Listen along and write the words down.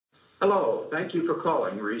Hello, thank you for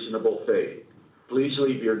calling Reasonable Faith. Please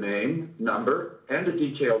leave your name, number, and a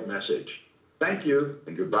detailed message. Thank you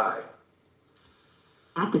and goodbye.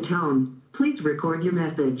 At the tone, please record your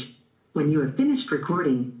message. When you have finished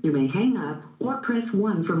recording, you may hang up or press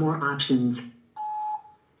 1 for more options.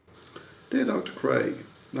 Dear Dr. Craig,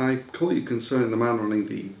 I call you concerning the man running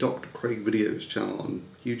the Dr. Craig Videos channel on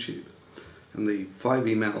YouTube, and the 5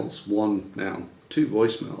 emails, 1 now, 2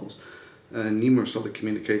 voicemails, and numerous other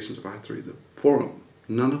communications I've had through the forum,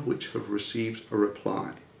 none of which have received a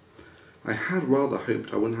reply. I had rather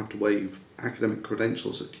hoped I wouldn't have to wave academic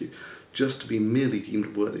credentials at you just to be merely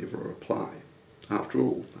deemed worthy of a reply. After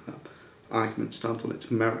all, argument stands on its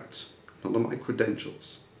merits, not on my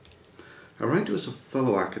credentials. I write to you as a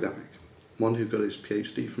fellow academic, one who got his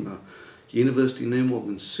PhD from a university no more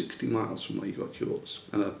than 60 miles from where you got yours,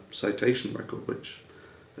 and a citation record which,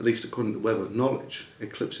 at least according to Web of Knowledge,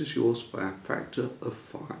 eclipses yours by a factor of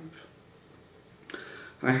 5.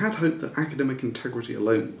 I had hoped that academic integrity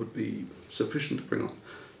alone would be sufficient to bring on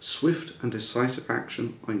swift and decisive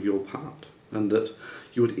action on your part, and that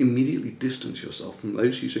you would immediately distance yourself from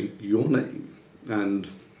those using your name and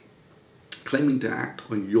claiming to act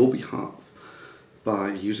on your behalf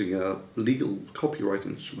by using a legal copyright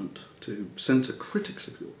instrument to censor critics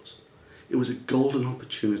of yours. It was a golden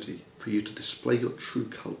opportunity for you to display your true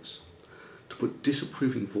colours, to put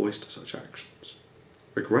disapproving voice to such actions.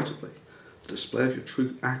 Regrettably, the display of your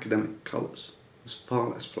true academic colours was far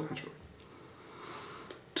less flattering.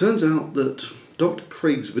 Turns out that Dr.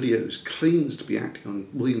 Craig's videos claims to be acting on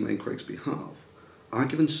William Lane Craig's behalf are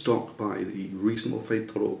given stock by the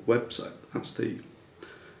reasonablefaith.org website. That's the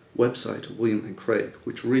website of William Lane Craig,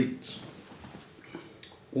 which reads,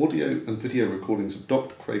 audio and video recordings of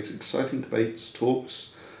Dr. Craig's exciting debates,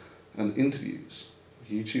 talks and interviews.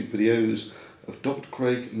 YouTube videos of Dr.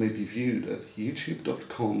 Craig may be viewed at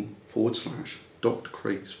youtube.com/Dr.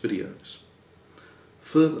 Craig's videos.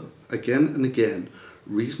 Further, again and again,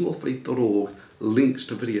 reasonablefaith.org links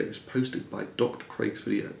to videos posted by Dr. Craig's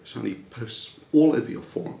videos, and he posts all over your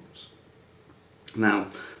forums. Now,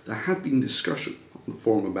 there had been discussion on the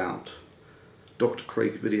forum about Dr.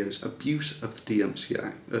 Craig's videos' abuse of the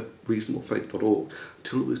DMCA at reasonablefaith.org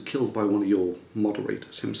until it was killed by one of your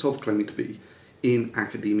moderators, himself claiming to be in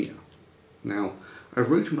academia. Now, I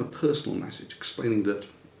wrote him a personal message explaining that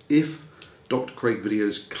if Dr. Craig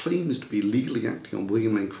videos claims to be legally acting on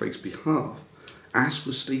William Lane Craig's behalf, as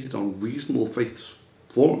was stated on Reasonable Faith's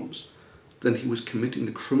forums, then he was committing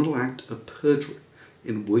the criminal act of perjury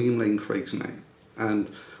in William Lane Craig's name. And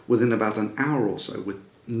within about an hour or so, with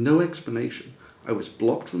no explanation, I was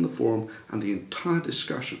blocked from the forum, and the entire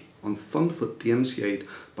discussion on Thunderfoot DMCA'd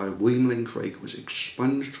by William Lane Craig was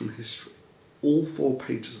expunged from history. All 4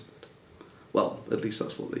 pages of it. Well, at least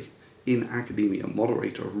that's what the in academia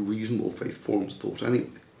moderator of Reasonable Faith forums thought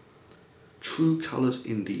anyway. True colours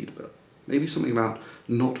indeed, but maybe something about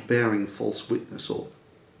not bearing false witness, or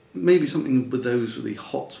maybe something with those with the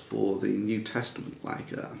hots for the New Testament,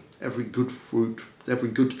 like every good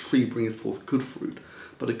tree bringeth forth good fruit,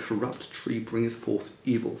 but a corrupt tree bringeth forth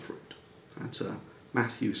evil fruit. That's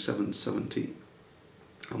Matthew 7:17.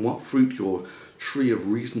 And what fruit your tree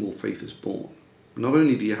of reasonable faith is born. Not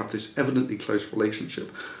only do you have this evidently close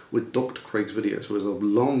relationship with Dr. Craig's videos, who has a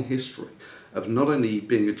long history of not only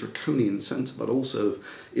being a draconian censor, but also of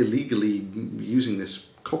illegally using this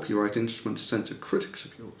copyright instrument to censor critics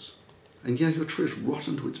of yours. And yeah, your tree is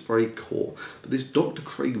rotten to its very core, but this Dr.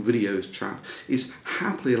 Craig videos chap is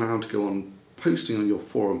happily allowed to go on posting on your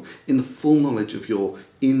forum in the full knowledge of your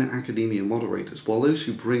in-academia moderators, while those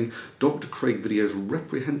who bring Dr. Craig videos'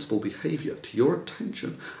 reprehensible behaviour to your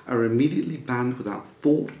attention are immediately banned without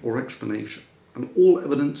thought or explanation, and all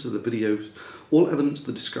evidence of the videos, all evidence of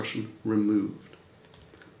the discussion removed.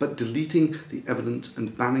 But deleting the evidence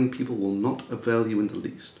and banning people will not avail you in the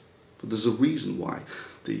least, for there's a reason why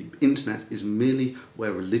the internet is merely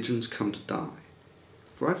where religions come to die.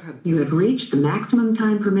 You have reached the maximum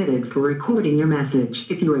time permitted for recording your message.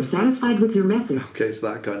 If you are satisfied with your message... Okay,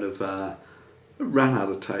 so that kind of ran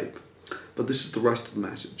out of tape. But this is the rest of the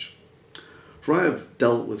message. For I have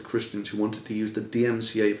dealt with Christians who wanted to use the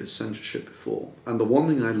DMCA for censorship before, and the one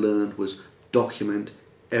thing I learned was document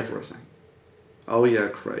everything. Oh yeah,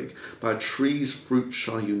 Craig, by a tree's fruit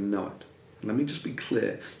shall you know it. And let me just be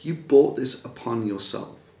clear, you brought this upon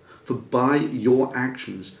yourself, for by your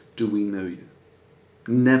actions do we know you.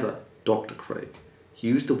 Never, Dr. Craig,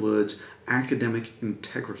 use the words academic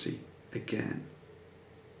integrity again.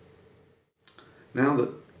 Now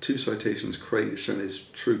that 2 citations Craig has shown his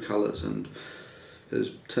true colours and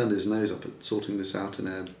has turned his nose up at sorting this out in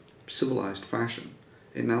a civilised fashion,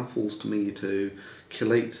 it now falls to me to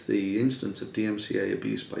collate the instance of DMCA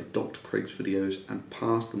abuse by Dr. Craig's videos and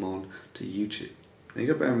pass them on to YouTube. Now, you've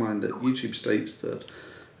got to bear in mind that YouTube states that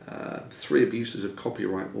 3 abuses of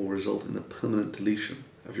copyright will result in the permanent deletion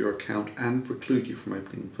of your account and preclude you from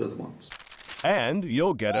opening further ones. And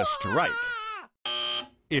you'll get a strike.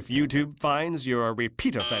 If YouTube finds you're a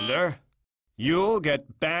repeat offender, you'll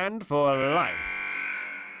get banned for life.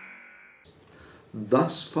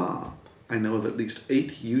 Thus far, I know of at least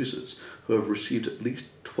 8 users who have received at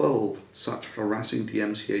least 12 such harassing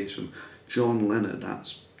DMCAs from John Leonard,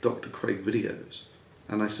 that's Dr. Craig videos,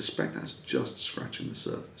 and I suspect that's just scratching the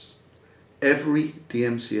surface. Every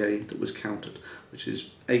DMCA that was counted, which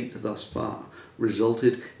is 8 thus far,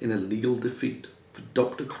 resulted in a legal defeat for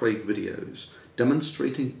Dr. Craig videos,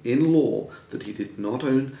 demonstrating in law that he did not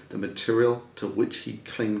own the material to which he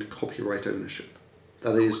claimed copyright ownership.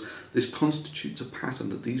 That is, this constitutes a pattern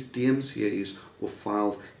that these DMCAs were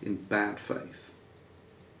filed in bad faith.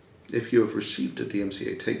 If you have received a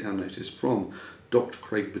DMCA takedown notice from Dr.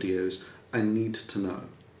 Craig videos, I need to know.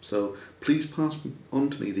 So please pass on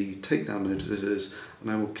to me the takedown notices and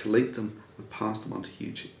I will collate them and pass them on to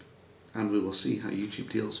YouTube. And we will see how YouTube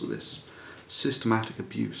deals with this systematic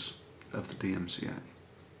abuse of the DMCA.